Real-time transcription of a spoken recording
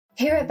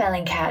Here at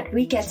Bellingcat,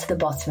 we get to the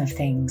bottom of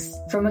things.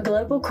 From a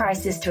global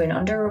crisis to an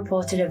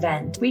underreported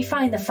event, we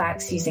find the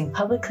facts using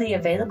publicly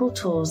available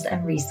tools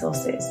and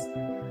resources,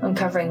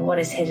 uncovering what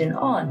is hidden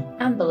on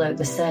and below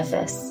the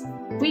surface.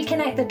 We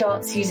connect the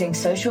dots using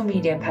social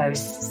media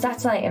posts,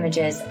 satellite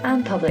images,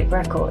 and public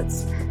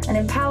records, and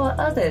empower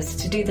others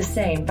to do the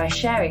same by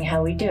sharing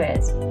how we do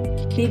it.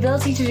 The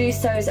ability to do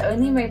so is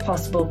only made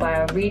possible by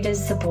our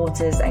readers,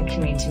 supporters, and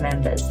community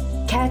members.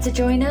 Care to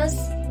join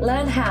us?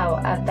 Learn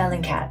how at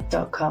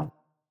bellingcat.com.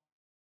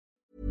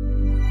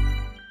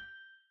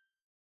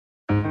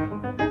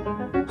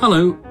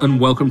 Hello, and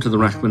welcome to the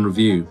Rachman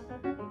Review.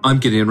 I'm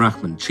Gideon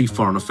Rachman, Chief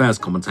Foreign Affairs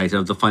Commentator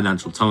of the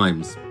Financial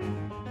Times.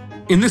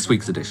 In this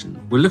week's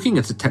edition, we're looking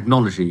at a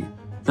technology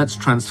that's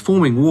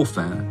transforming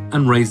warfare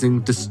and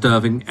raising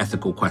disturbing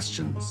ethical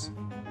questions.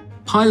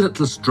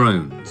 Pilotless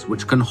drones,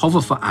 which can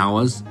hover for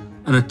hours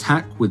and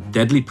attack with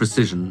deadly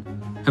precision,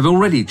 have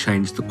already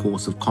changed the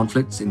course of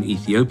conflicts in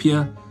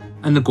Ethiopia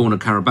and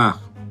Nagorno-Karabakh,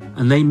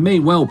 and they may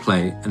well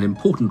play an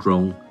important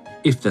role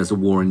if there's a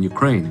war in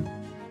Ukraine.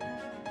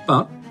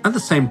 But at the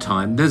same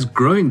time, there's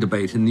growing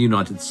debate in the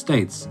United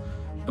States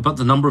about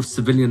the number of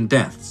civilian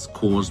deaths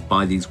caused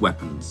by these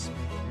weapons.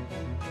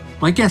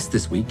 My guest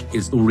this week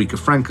is Ulrike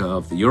Franke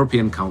of the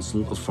European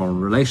Council of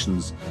Foreign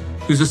Relations,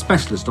 who's a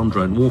specialist on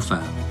drone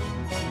warfare.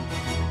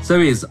 So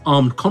is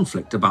armed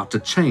conflict about to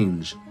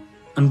change,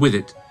 and with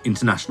it,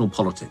 international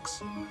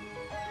politics?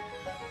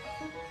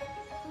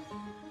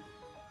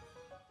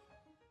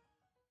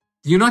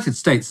 The United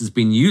States has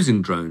been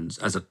using drones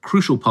as a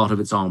crucial part of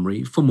its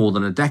armory for more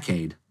than a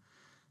decade.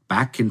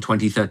 Back in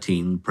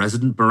 2013,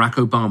 President Barack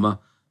Obama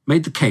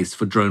made the case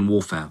for drone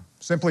warfare.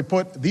 Simply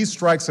put, these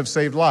strikes have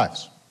saved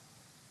lives.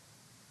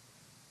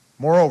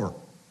 Moreover,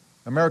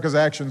 America's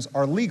actions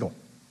are legal.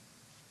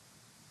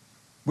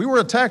 We were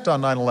attacked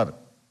on 9/11.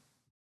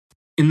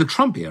 In the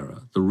Trump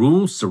era, the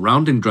rules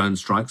surrounding drone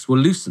strikes were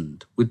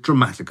loosened with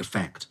dramatic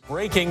effect.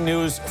 Breaking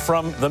news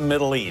from the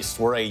Middle East,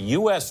 where a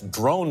U.S.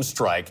 drone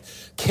strike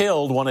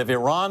killed one of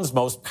Iran's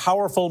most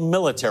powerful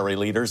military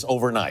leaders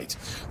overnight.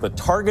 The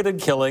targeted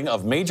killing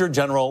of Major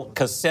General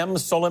Qasem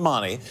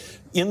Soleimani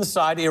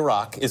inside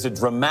Iraq is a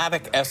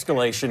dramatic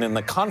escalation in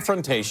the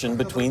confrontation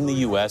between the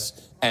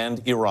U.S.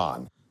 and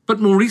Iran. But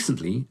more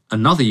recently,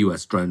 another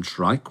US drone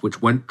strike,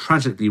 which went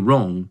tragically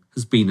wrong,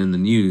 has been in the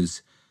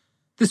news.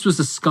 This was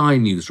a Sky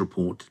News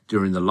report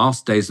during the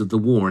last days of the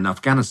war in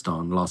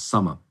Afghanistan last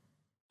summer.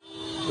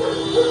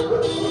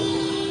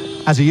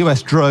 As a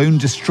US drone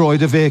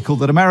destroyed a vehicle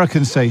that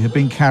Americans say had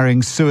been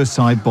carrying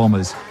suicide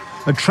bombers.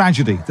 A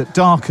tragedy that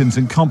darkens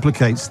and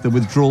complicates the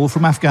withdrawal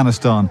from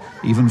Afghanistan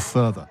even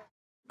further.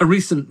 A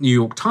recent New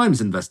York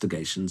Times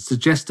investigation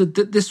suggested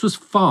that this was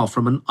far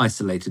from an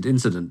isolated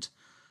incident.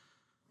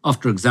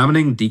 After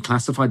examining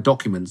declassified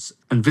documents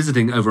and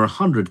visiting over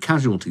 100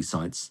 casualty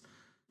sites,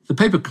 the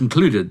paper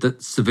concluded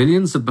that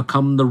civilians have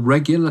become the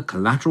regular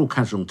collateral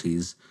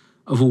casualties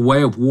of a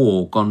way of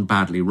war gone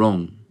badly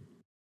wrong.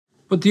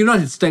 But the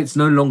United States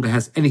no longer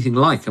has anything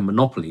like a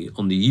monopoly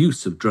on the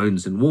use of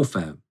drones in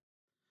warfare.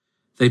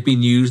 They've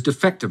been used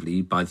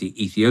effectively by the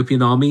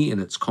Ethiopian army in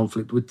its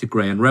conflict with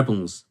Tigrayan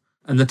rebels,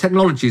 and the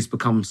technology has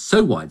become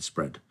so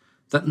widespread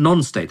that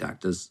non-state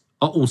actors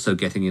are also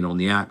getting in on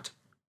the act.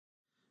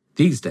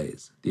 These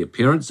days, the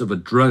appearance of a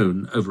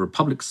drone over a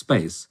public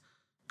space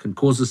can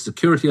cause a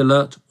security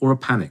alert or a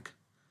panic.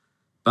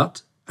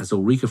 But, as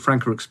Ulrike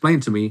Franke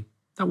explained to me,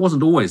 that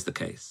wasn't always the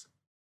case.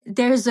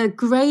 There's a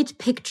great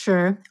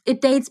picture.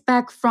 It dates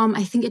back from,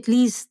 I think, at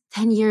least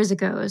 10 years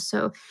ago or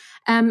so.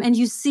 And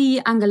you see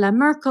Angela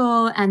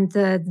Merkel and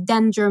the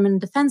then German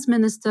defense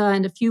minister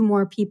and a few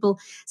more people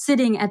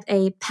sitting at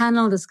a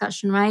panel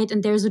discussion, right?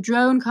 And there's a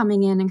drone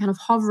coming in and kind of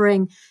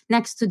hovering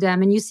next to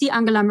them. And you see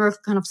Angela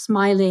Merkel kind of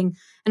smiling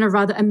in a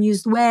rather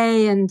amused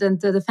way and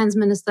the defense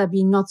minister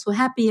being not so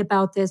happy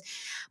about this.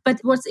 But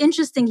what's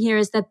interesting here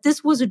is that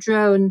this was a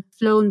drone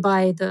flown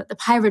by the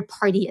Pirate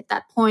Party at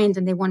that point,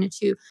 and they wanted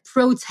to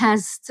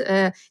protest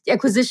the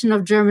acquisition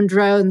of German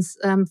drones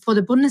for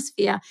the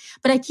Bundeswehr.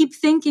 But I keep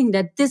thinking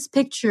that this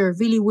picture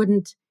really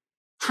wouldn't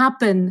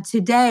happen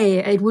today.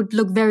 It would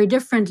look very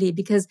differently,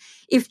 because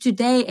if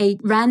today a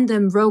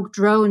random rogue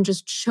drone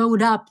just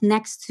showed up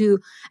next to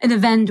an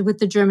event with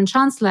the German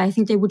chancellor, I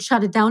think they would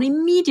shut it down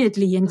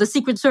immediately and the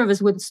Secret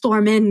Service would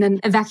storm in and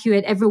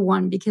evacuate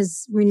everyone,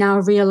 because we now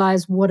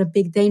realize what a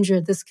big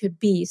danger this could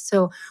be.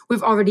 So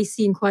we've already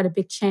seen quite a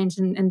big change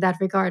in that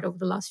regard over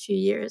the last few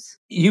years.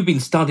 You've been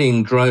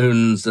studying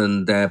drones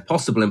and their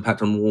possible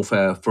impact on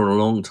warfare for a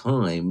long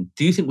time.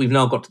 Do you think we've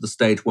now got to the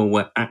stage where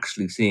we're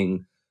actually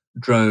seeing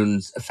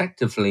drones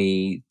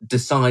effectively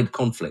decide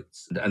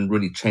conflicts and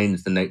really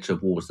change the nature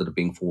of wars that are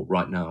being fought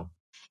right now?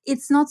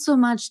 It's not so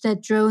much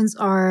that drones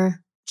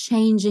are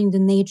changing the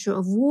nature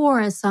of war,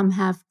 as some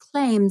have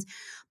claimed,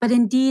 but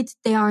indeed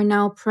they are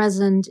now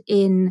present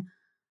in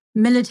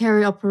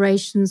military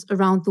operations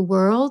around the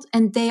world,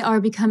 and they are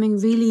becoming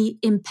really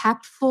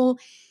impactful,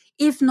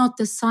 if not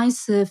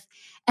decisive,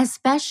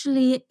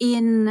 especially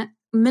in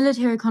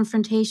military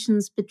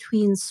confrontations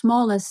between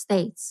smaller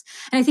states.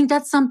 And I think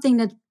that's something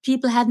that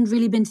people hadn't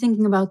really been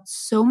thinking about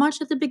so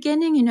much at the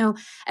beginning.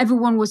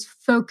 Everyone was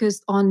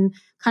focused on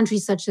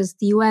countries such as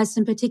the US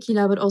in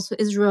particular, but also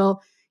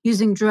Israel,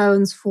 using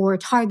drones for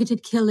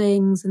targeted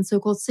killings and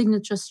so-called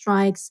signature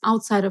strikes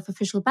outside of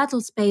official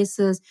battle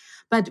spaces.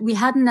 But we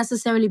hadn't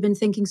necessarily been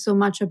thinking so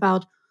much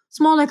about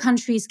smaller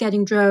countries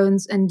getting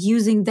drones and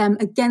using them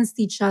against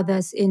each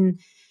other in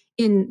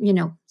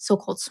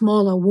so-called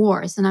smaller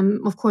wars. And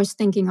I'm, of course,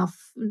 thinking of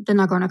the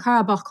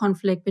Nagorno-Karabakh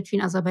conflict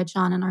between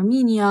Azerbaijan and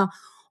Armenia,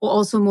 or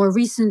also more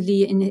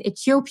recently in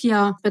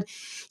Ethiopia. But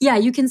yeah,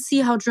 you can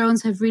see how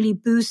drones have really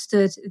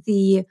boosted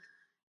the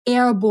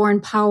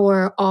airborne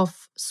power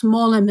of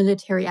smaller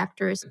military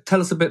actors. Tell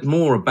us a bit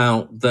more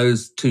about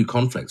those two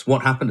conflicts.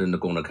 What happened in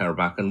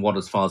Nagorno-Karabakh and what,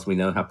 as far as we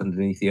know, happened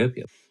in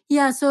Ethiopia?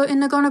 Yeah, so in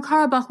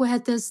Nagorno-Karabakh, we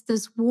had this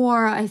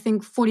war, I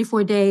think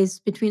 44 days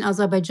between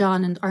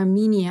Azerbaijan and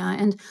Armenia.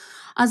 And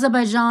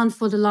Azerbaijan,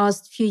 for the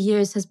last few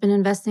years, has been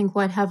investing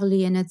quite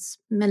heavily in its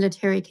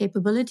military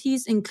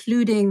capabilities,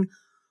 including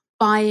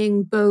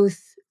buying both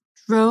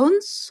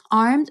drones,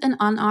 armed and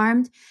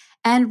unarmed,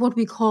 and what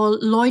we call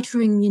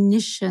loitering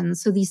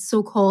munitions. So these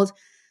so-called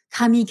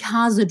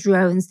kamikaze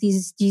drones,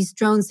 these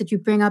drones that you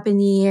bring up in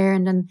the air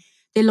and then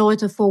they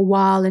loiter for a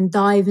while and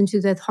dive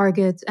into their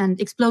target and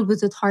explode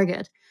with the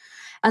target.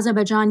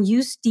 Azerbaijan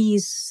used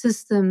these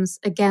systems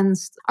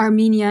against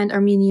Armenia and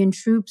Armenian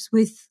troops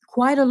with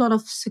quite a lot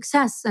of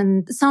success.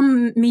 And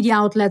some media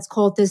outlets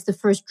called this the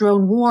first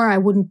drone war. I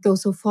wouldn't go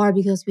so far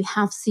because we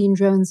have seen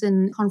drones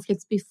in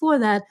conflicts before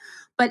that.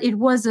 But it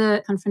was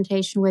a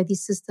confrontation where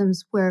these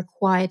systems were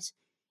quite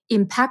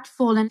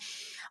impactful. And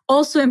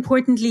also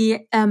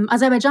importantly,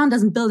 Azerbaijan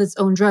doesn't build its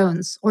own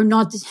drones, or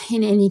not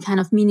in any kind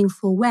of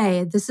meaningful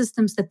way. The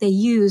systems that they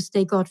use,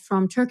 they got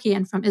from Turkey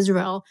and from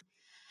Israel.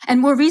 And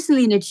more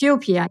recently in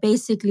Ethiopia,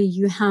 basically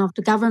you have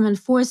the government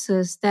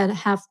forces that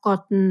have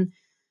gotten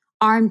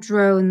armed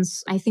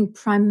drones, I think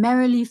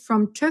primarily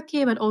from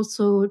Turkey, but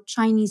also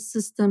Chinese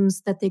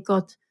systems that they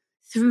got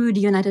through the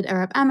United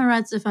Arab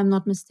Emirates, if I'm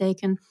not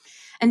mistaken.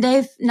 And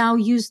they've now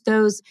used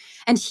those.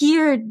 And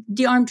here,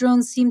 the armed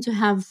drones seem to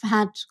have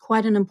had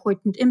quite an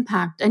important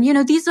impact. And,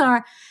 these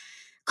are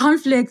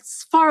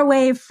conflicts far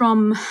away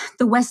from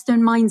the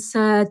Western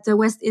mindset. The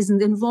West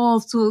isn't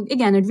involved. So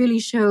again, it really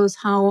shows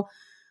how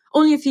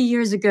only a few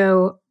years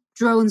ago,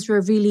 drones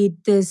were really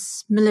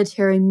this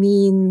military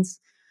means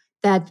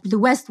that the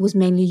West was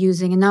mainly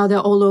using. And now they're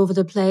all over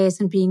the place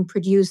and being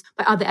produced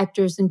by other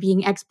actors and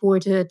being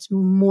exported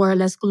more or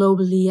less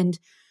globally. And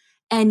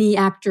any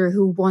actor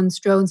who wants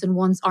drones and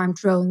wants armed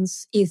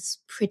drones is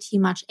pretty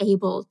much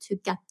able to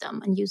get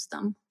them and use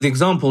them. The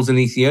examples in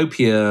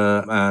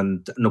Ethiopia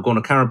and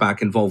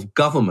Nagorno-Karabakh involve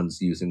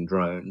governments using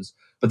drones.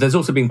 But there's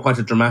also been quite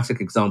a dramatic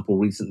example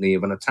recently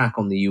of an attack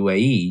on the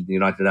UAE, the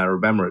United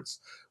Arab Emirates,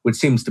 which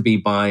seems to be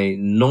by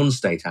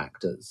non-state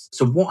actors.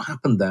 So what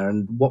happened there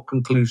and what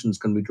conclusions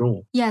can we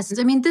draw? Yes,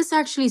 this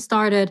actually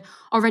started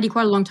already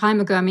quite a long time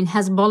ago.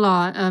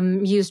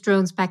 Hezbollah used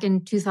drones back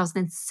in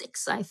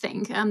 2006, I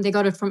think. They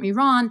got it from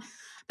Iran.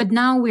 But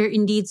now we're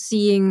indeed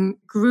seeing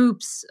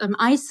groups,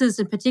 ISIS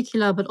in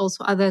particular, but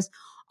also others,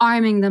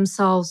 arming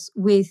themselves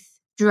with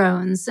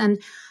drones.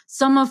 And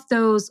some of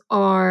those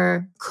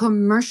are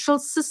commercial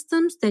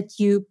systems that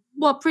you,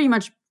 pretty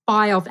much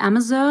buy off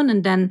Amazon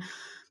and then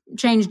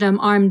change them,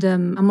 arm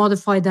them, and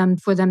modify them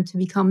for them to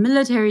become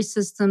military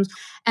systems.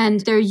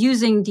 And they're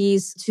using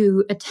these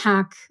to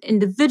attack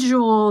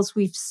individuals.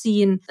 We've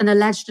seen an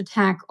alleged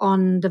attack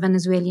on the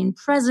Venezuelan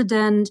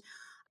president.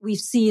 We've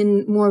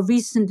seen more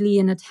recently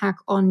an attack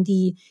on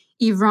the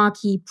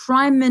Iraqi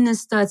prime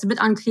minister. It's a bit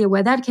unclear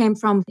where that came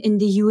from. In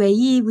the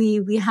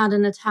UAE, we had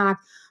an attack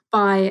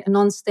by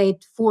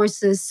non-state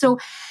forces. So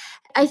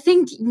I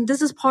think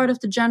this is part of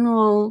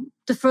the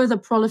further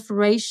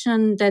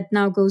proliferation that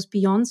now goes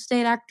beyond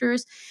state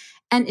actors.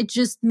 And it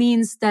just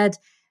means that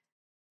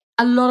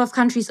a lot of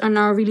countries are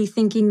now really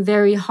thinking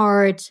very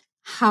hard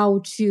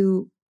how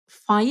to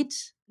fight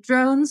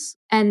drones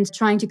and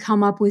trying to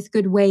come up with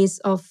good ways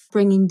of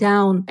bringing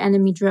down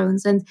enemy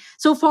drones. And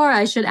so far,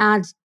 I should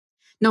add,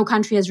 no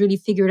country has really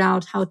figured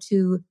out how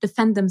to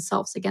defend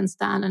themselves against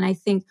that. And I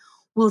think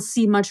we'll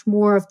see much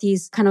more of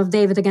these kind of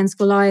David against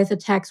Goliath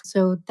attacks,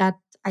 so that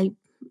I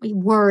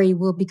worry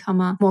will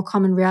become a more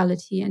common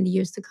reality in the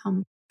years to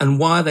come. And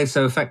why are they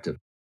so effective?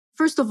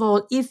 First of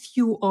all, if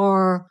you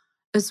are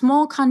a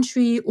small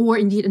country or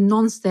indeed a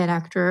non-state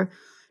actor,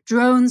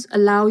 drones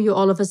allow you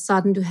all of a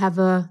sudden to have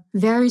a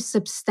very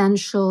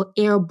substantial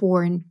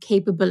airborne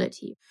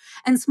capability.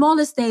 And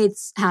smaller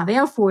states have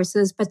air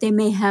forces, but they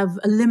may have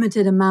a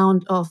limited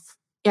amount of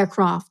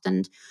aircraft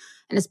and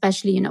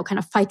especially, kind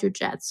of fighter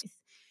jets.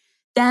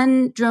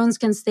 Then drones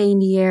can stay in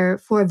the air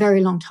for a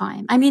very long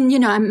time.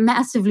 I'm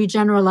massively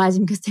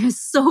generalizing because there's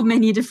so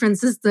many different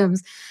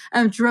systems.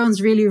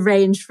 Drones really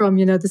range from,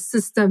 the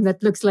system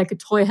that looks like a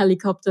toy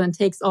helicopter and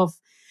takes off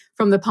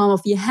from the palm of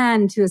your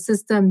hand to a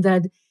system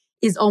that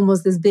is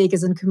almost as big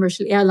as a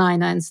commercial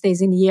airliner and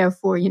stays in the air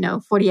for,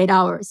 48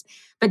 hours.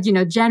 But,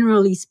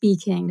 generally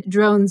speaking,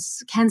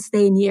 drones can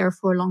stay in the air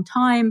for a long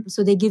time.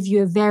 So they give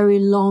you a very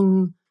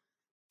long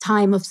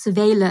time of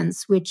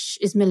surveillance, which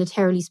is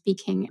militarily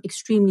speaking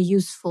extremely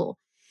useful.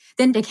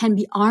 Then they can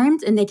be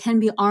armed, and they can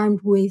be armed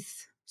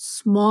with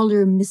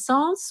smaller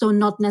missiles. So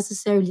not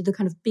necessarily the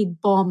kind of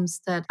big bombs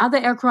that other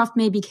aircraft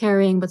may be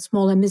carrying, but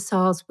smaller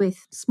missiles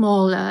with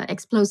small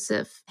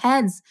explosive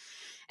heads.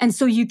 And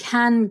so you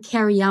can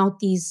carry out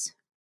these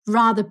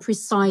rather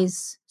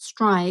precise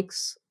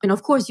strikes. And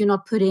of course, you're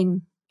not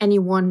putting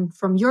anyone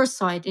from your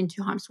side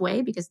into harm's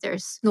way because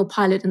there's no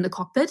pilot in the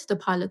cockpit. The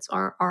pilots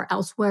are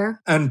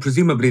elsewhere. And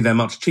presumably they're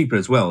much cheaper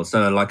as well.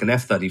 So like an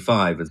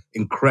F-35 is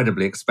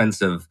incredibly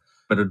expensive,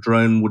 but a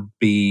drone would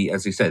be,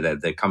 as you say,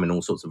 they come in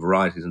all sorts of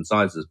varieties and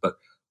sizes, but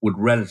would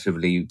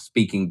relatively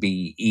speaking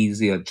be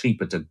easier,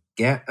 cheaper to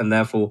get. And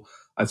therefore,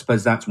 I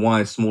suppose that's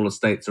why smaller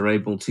states are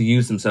able to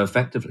use them so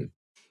effectively.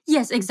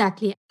 Yes,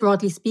 exactly.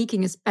 Broadly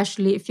speaking,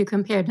 especially if you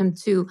compare them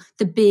to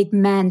the big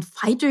manned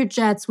fighter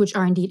jets, which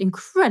are indeed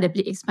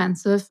incredibly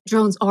expensive.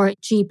 Drones are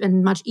cheap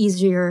and much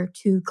easier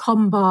to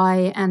come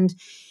by. And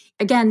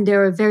again,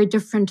 there are very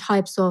different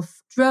types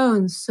of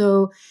drones.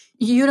 So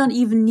you don't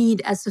even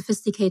need as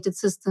sophisticated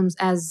systems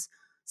as,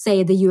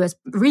 say, the US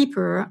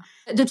Reaper.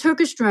 The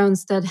Turkish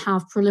drones that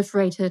have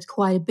proliferated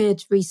quite a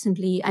bit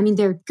recently, I mean,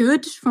 they're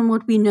good from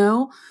what we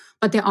know,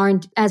 but they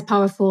aren't as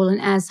powerful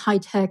and as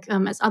high-tech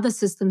as other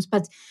systems.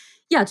 But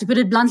yeah, to put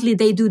it bluntly,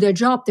 they do their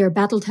job. They're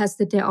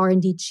battle-tested. They are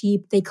indeed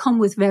cheap. They come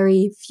with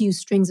very few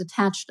strings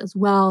attached as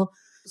well.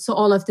 So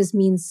all of this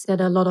means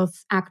that a lot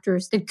of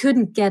actors that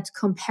couldn't get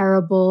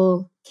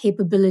comparable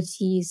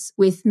capabilities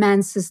with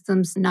manned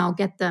systems now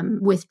get them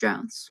with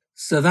drones.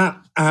 So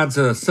that adds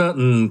a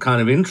certain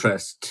kind of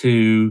interest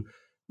to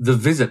the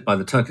visit by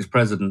the Turkish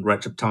president,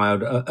 Recep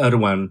Tayyip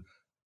Erdogan,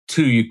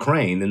 to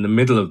Ukraine in the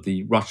middle of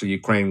the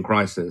Russia-Ukraine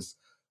crisis,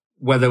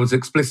 where there was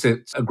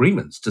explicit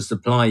agreements to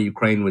supply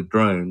Ukraine with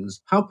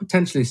drones. How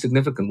potentially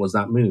significant was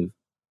that move?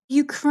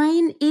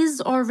 Ukraine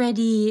is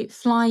already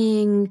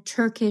flying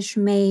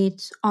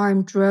Turkish-made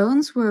armed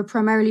drones. We're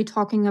primarily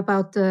talking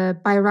about the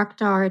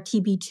Bayraktar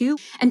TB2.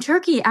 And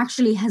Turkey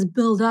actually has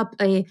built up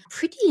a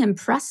pretty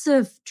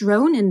impressive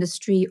drone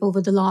industry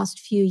over the last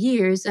few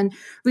years and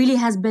really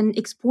has been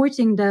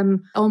exporting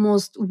them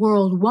almost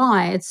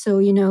worldwide.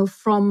 So,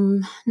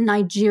 from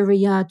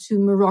Nigeria to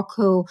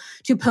Morocco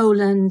to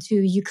Poland to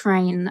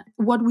Ukraine.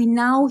 What we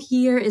now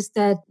hear is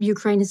that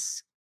Ukraine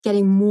is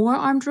getting more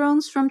armed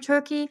drones from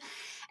Turkey.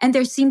 And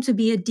there seemed to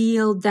be a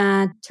deal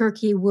that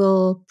Turkey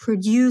will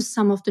produce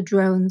some of the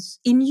drones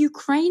in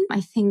Ukraine. I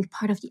think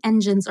part of the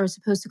engines are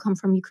supposed to come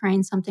from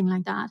Ukraine, something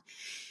like that.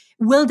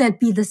 Will that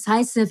be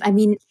decisive? I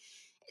mean,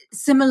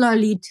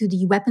 similarly to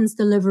the weapons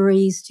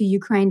deliveries to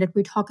Ukraine that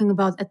we're talking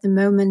about at the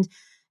moment,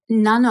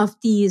 none of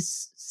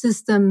these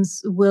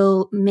systems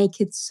will make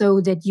it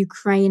so that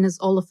Ukraine is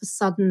all of a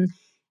sudden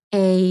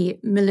a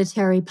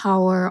military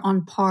power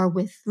on par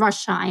with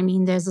Russia. I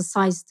mean, there's a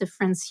size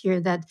difference here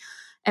that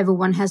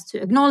everyone has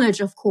to acknowledge,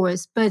 of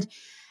course, but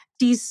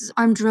these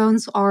armed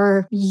drones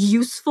are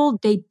useful.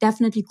 They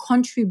definitely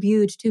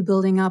contribute to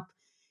building up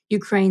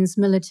Ukraine's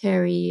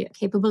military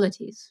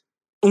capabilities.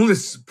 All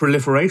this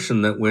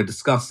proliferation that we're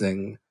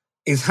discussing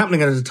is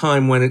happening at a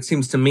time when it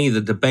seems to me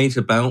the debate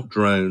about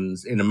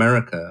drones in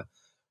America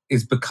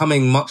is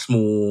becoming much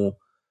more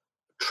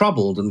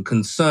troubled and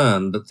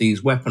concerned that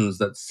these weapons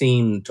that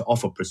seem to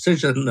offer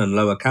precision and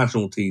lower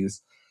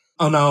casualties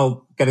are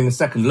now getting a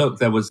second look.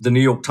 There was the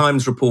New York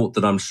Times report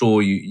that I'm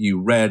sure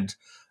you read,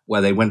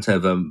 where they went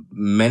over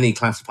many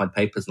classified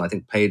papers and I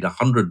think paid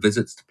 100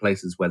 visits to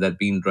places where there'd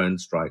been drone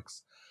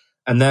strikes.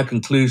 And their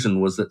conclusion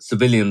was that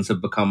civilians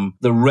have become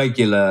the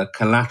regular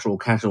collateral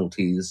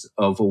casualties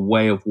of a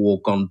way of war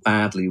gone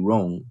badly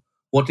wrong.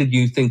 What did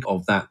you think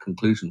of that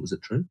conclusion? Was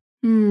it true?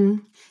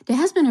 There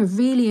has been a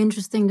really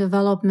interesting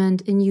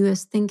development in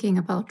US thinking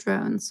about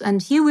drones.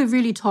 And here we're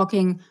really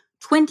talking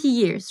 20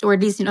 years, or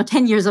at least,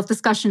 10 years of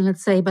discussion,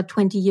 let's say, but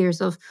 20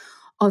 years of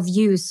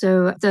use.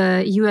 So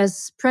the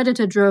US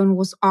Predator drone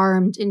was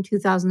armed in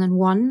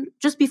 2001,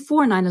 just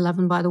before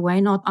 9/11, by the way,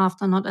 not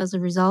after, not as a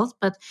result.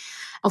 But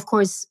of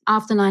course,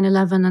 after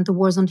 9/11 and the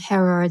wars on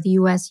terror, the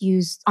US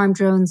used armed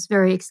drones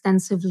very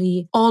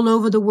extensively all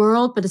over the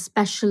world, but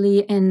especially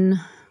in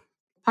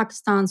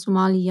Pakistan,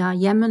 Somalia,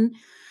 Yemen.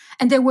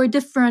 And there were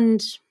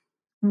different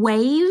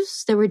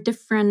waves. There were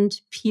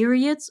different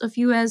periods of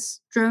US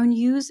drone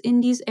use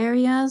in these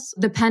areas,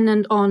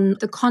 dependent on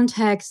the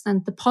context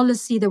and the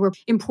policy. There were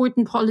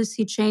important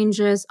policy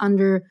changes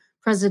under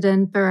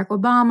President Barack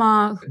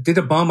Obama. Did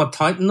Obama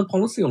tighten the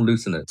policy or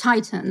loosen it?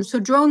 Tighten. So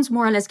drones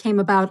more or less came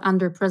about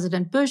under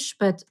President Bush,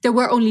 but there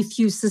were only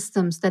few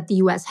systems that the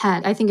US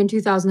had. I think in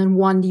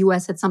 2001, the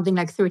US had something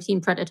like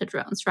 13 Predator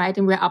drones, right?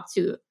 And we're up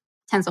to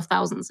tens of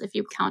thousands if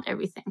you count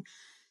everything.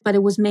 But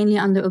it was mainly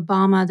under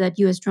Obama that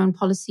US drone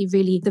policy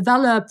really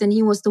developed. And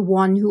he was the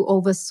one who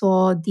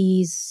oversaw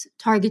these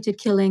targeted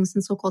killings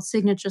and so-called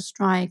signature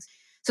strikes.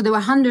 So there were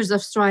hundreds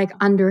of strikes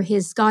under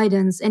his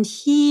guidance. And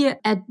he,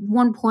 at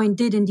one point,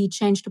 did indeed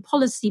change the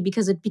policy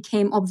because it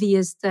became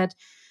obvious that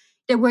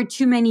there were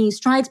too many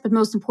strikes, but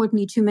most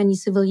importantly, too many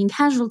civilian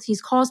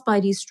casualties caused by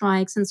these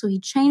strikes. And so he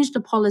changed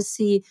the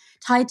policy,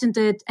 tightened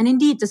it, and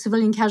indeed the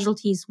civilian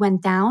casualties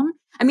went down.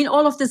 I mean,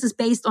 all of this is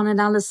based on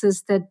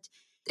analysis that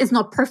is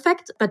not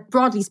perfect, but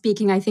broadly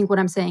speaking, I think what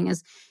I'm saying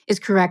is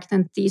correct,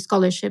 and the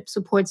scholarship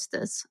supports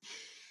this.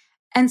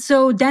 And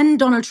so then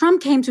Donald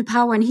Trump came to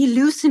power and he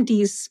loosened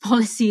these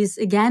policies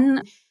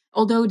again,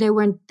 although there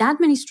weren't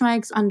that many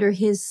strikes under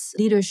his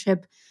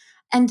leadership.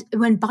 And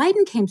when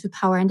Biden came to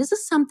power, and this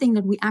is something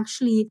that we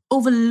actually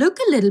overlook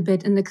a little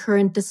bit in the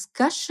current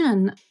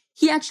discussion,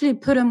 he actually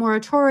put a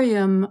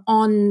moratorium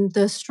on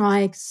the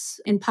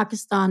strikes in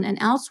Pakistan and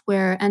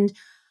elsewhere. And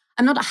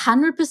I'm not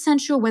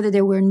 100% sure whether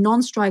there were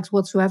non-strikes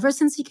whatsoever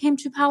since he came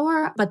to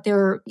power, but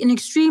they're an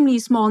extremely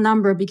small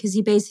number because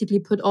he basically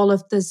put all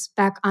of this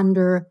back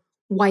under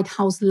White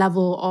House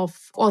level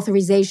of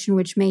authorization,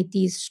 which made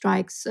these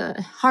strikes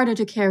harder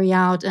to carry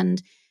out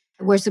and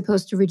were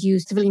supposed to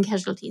reduce civilian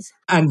casualties.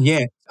 And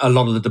yet, a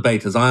lot of the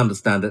debate, as I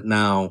understand it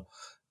now,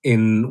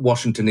 in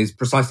Washington is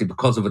precisely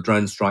because of a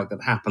drone strike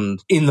that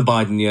happened in the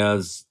Biden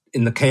years,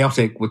 in the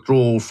chaotic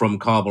withdrawal from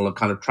Kabul, a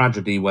kind of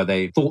tragedy where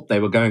they thought they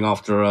were going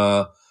after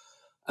a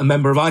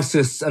member of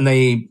ISIS, and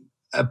they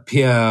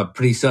appear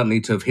pretty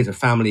certainly to have hit a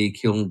family,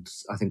 killed,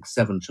 I think,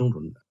 7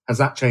 children. Has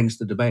that changed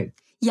the debate?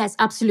 Yes,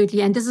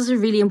 absolutely. And this is a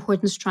really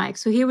important strike.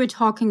 So here we're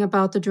talking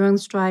about the drone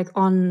strike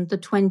on the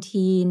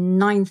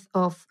 29th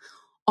of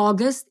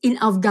August in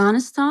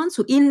Afghanistan.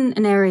 So in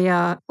an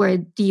area where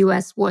the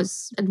US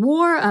was at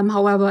war,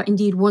 however,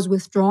 indeed was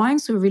withdrawing.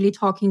 So really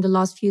talking the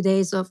last few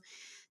days of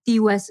the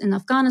US in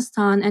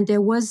Afghanistan. And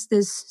there was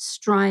this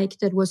strike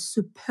that was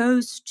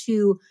supposed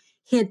to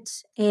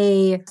hit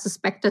a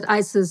suspected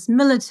ISIS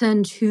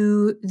militant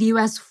who the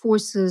US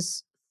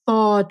forces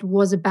thought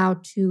was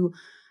about to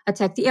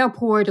attack the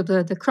airport or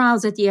the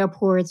crowds at the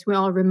airports. We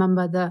all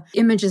remember the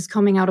images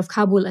coming out of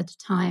Kabul at the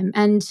time.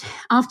 And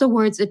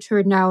afterwards, it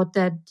turned out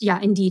that, yeah,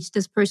 indeed,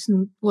 this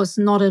person was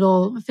not at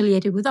all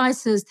affiliated with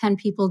ISIS. 10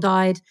 people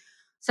died,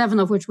 7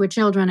 of which were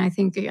children. I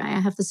think I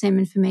have the same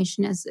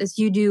information as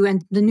you do.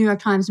 And the New York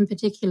Times in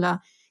particular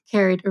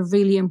carried a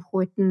really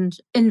important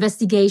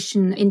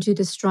investigation into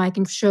the strike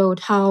and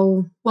showed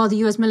how, while the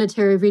US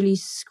military really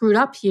screwed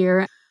up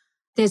here,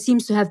 there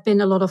seems to have been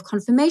a lot of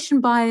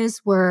confirmation bias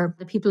where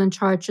the people in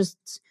charge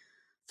just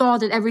thought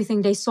that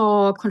everything they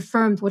saw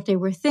confirmed what they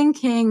were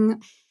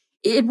thinking.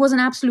 It was an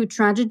absolute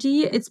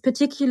tragedy. It's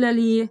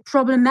particularly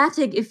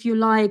problematic, if you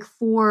like,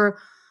 for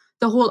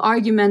the whole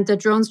argument that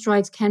drone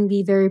strikes can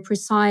be very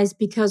precise,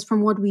 because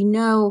from what we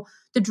know,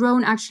 the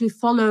drone actually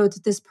followed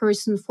this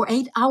person for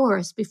 8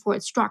 hours before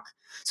it struck.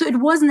 So it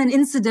wasn't an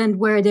incident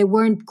where they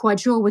weren't quite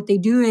sure what they're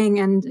doing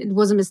and it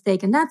was a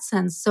mistake in that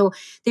sense. So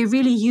they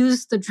really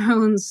used the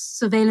drone's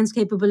surveillance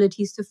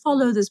capabilities to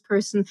follow this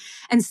person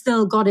and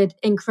still got it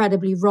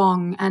incredibly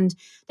wrong. And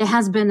there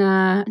has been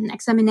an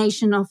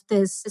examination of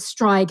this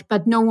strike,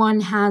 but no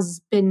one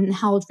has been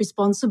held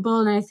responsible.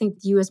 And I think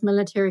the US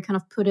military kind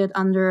of put it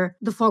under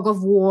the fog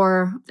of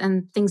war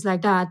and things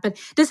like that. But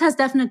this has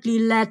definitely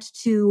led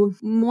to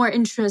more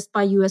interest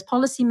by US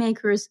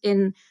policymakers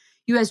in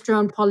US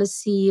drone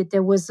policy.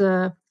 There was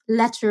a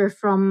letter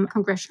from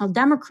congressional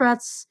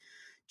Democrats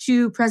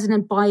to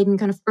President Biden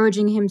kind of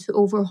urging him to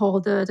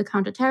overhaul the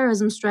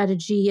counterterrorism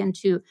strategy and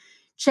to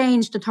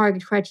change the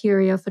target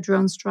criteria for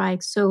drone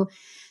strikes. So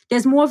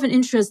there's more of an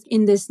interest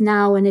in this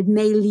now, and it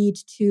may lead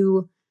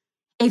to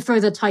a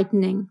further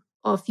tightening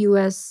of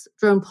US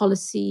drone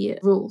policy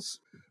rules.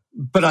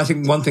 But I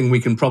think one thing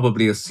we can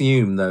probably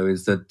assume, though,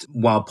 is that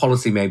while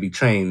policy may be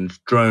changed,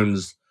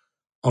 drones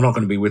are not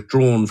going to be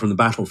withdrawn from the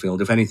battlefield.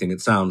 If anything,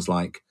 it sounds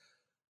like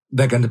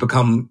they're going to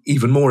become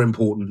even more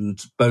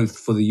important, both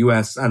for the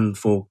US and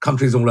for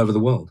countries all over the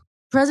world.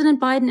 President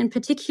Biden in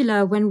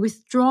particular, when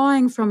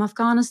withdrawing from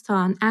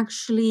Afghanistan,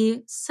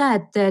 actually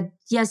said that,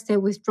 yes, they're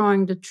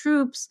withdrawing the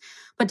troops,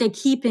 but they're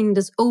keeping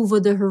this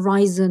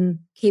over-the-horizon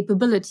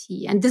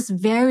capability. And this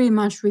very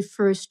much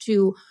refers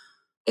to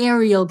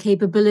aerial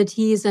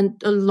capabilities, and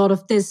a lot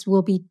of this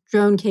will be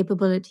drone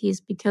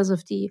capabilities because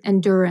of the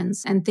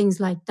endurance and things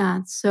like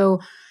that. So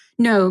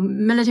no,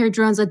 military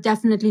drones are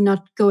definitely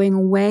not going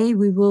away.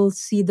 We will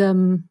see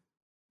them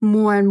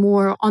more and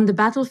more on the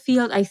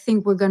battlefield. I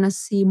think we're going to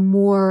see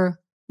more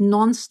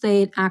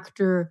non-state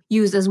actor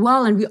use as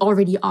well, and we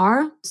already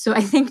are. So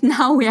I think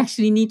now we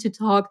actually need to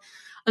talk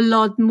a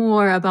lot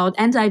more about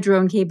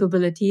anti-drone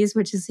capabilities,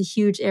 which is a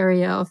huge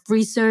area of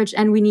research,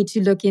 and we need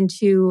to look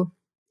into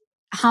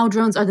how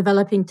drones are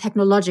developing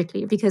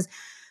technologically, because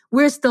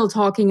we're still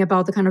talking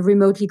about the kind of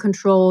remotely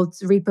controlled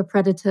Reaper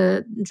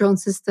Predator drone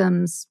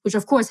systems, which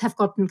of course have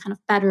gotten kind of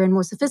better and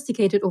more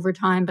sophisticated over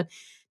time, but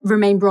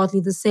remain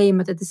broadly the same.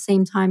 But at the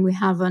same time, we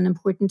have an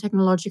important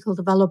technological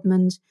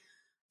development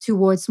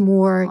towards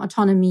more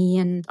autonomy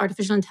and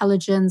artificial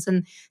intelligence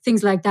and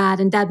things like that.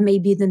 And that may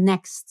be the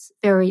next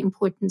very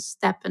important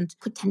step and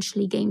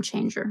potentially game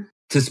changer.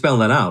 To spell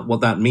that out,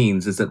 what that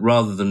means is that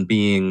rather than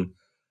being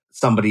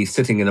somebody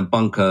sitting in a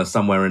bunker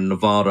somewhere in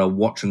Nevada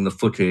watching the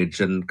footage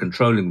and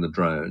controlling the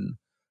drone,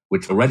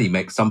 which already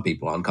makes some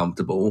people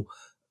uncomfortable.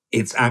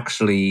 It's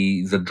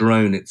actually the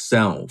drone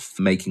itself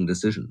making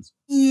decisions.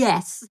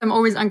 Yes. I'm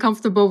always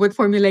uncomfortable with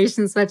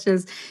formulations such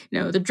as,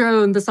 the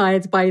drone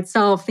decides by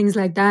itself, things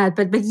like that.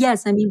 But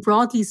yes, I mean,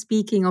 broadly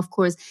speaking, of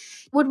course,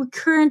 what we're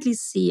currently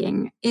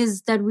seeing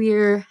is that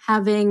we're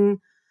having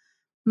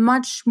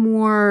much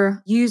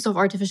more use of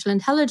artificial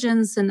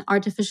intelligence and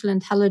artificial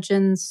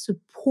intelligence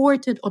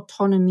supported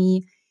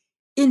autonomy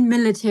in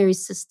military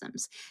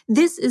systems.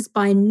 This is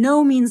by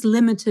no means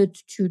limited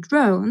to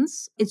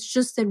drones. It's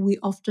just that we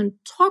often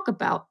talk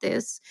about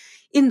this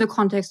in the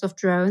context of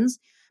drones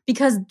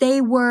because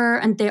they were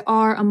and they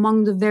are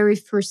among the very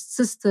first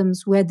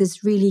systems where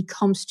this really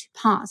comes to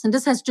pass. And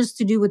this has just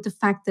to do with the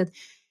fact that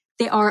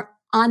they are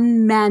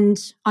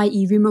unmanned,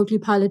 i.e. remotely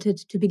piloted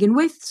to begin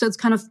with. So it's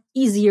kind of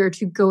easier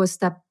to go a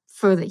step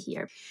further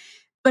here.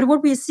 But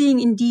what we're seeing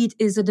indeed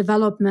is a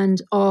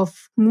development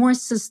of more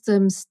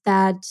systems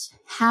that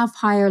have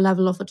higher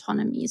level of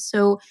autonomy.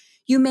 So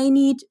you may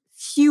need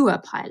fewer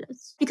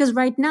pilots because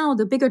right now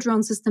the bigger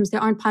drone systems, they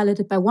aren't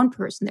piloted by one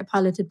person. They're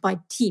piloted by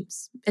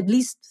teams, at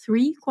least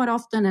 3 quite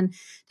often. And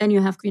then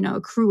you have, a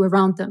crew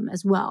around them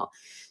as well.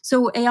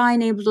 So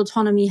AI-enabled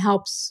autonomy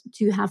helps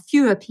to have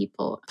fewer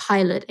people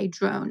pilot a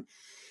drone.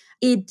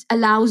 It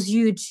allows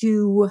you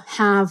to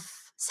have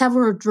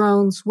several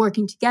drones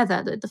working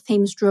together, the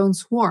famous drone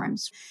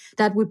swarms.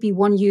 That would be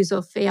one use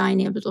of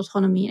AI-enabled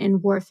autonomy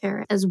in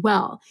warfare as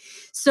well.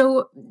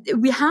 So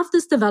we have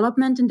this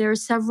development, and there are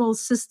several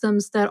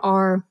systems that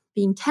are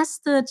being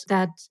tested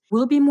that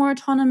will be more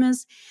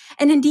autonomous.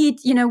 And indeed,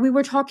 we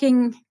were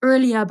talking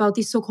earlier about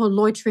these so-called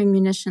loitering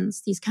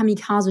munitions, these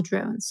kamikaze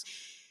drones.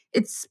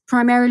 It's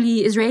primarily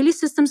Israeli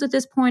systems at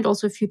this point,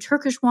 also a few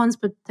Turkish ones,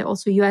 but they're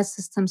also US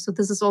systems. So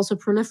this is also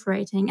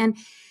proliferating. And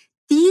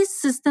these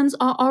systems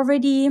are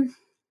already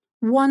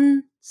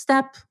one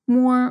step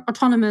more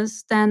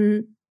autonomous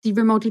than the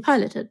remotely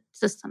piloted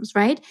systems,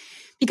 right?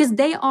 Because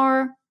they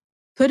are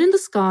put in the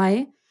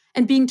sky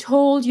and being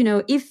told,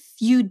 if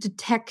you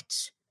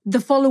detect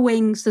the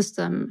following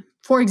system,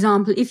 for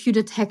example, if you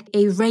detect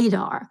a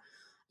radar,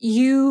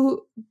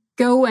 you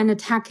go and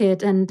attack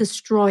it and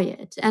destroy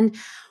it. And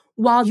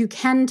while you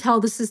can tell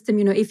the system,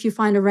 if you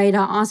find a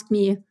radar, ask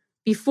me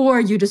before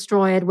you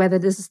destroy it whether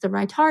this is the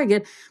right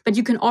target, but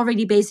you can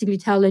already basically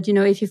tell it,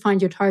 if you find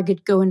your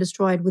target, go and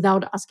destroy it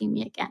without asking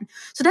me again.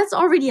 So that's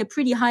already a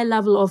pretty high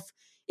level of,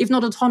 if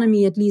not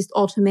autonomy, at least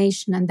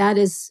automation. And that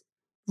is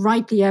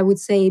rightly, I would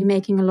say,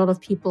 making a lot of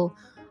people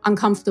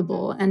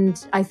uncomfortable.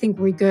 And I think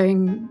we're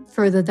going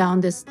further down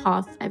this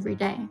path every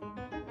day.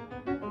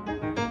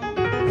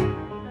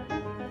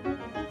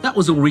 That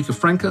was Ulrike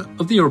Franke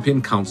of the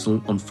European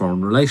Council on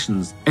Foreign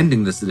Relations,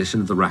 ending this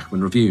edition of the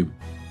Rachman Review.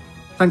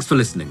 Thanks for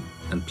listening,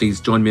 and please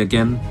join me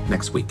again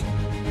next week.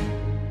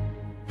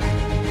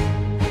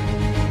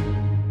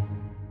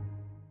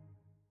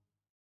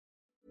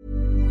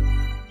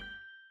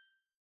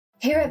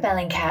 Here at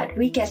Bellingcat,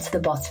 we get to the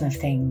bottom of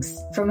things.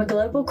 From a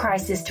global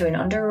crisis to an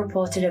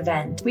underreported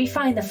event, we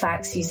find the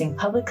facts using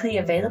publicly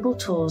available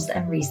tools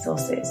and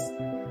resources,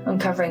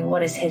 uncovering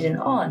what is hidden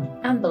on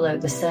and below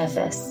the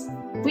surface.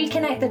 We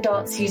connect the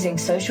dots using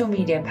social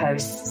media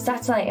posts,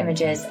 satellite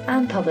images,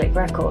 and public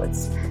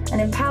records, and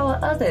empower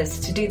others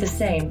to do the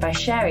same by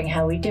sharing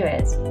how we do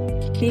it.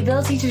 The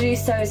ability to do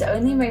so is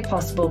only made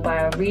possible by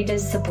our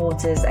readers,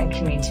 supporters, and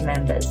community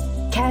members.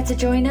 Care to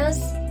join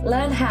us?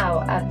 Learn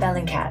how at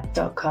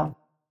bellingcat.com.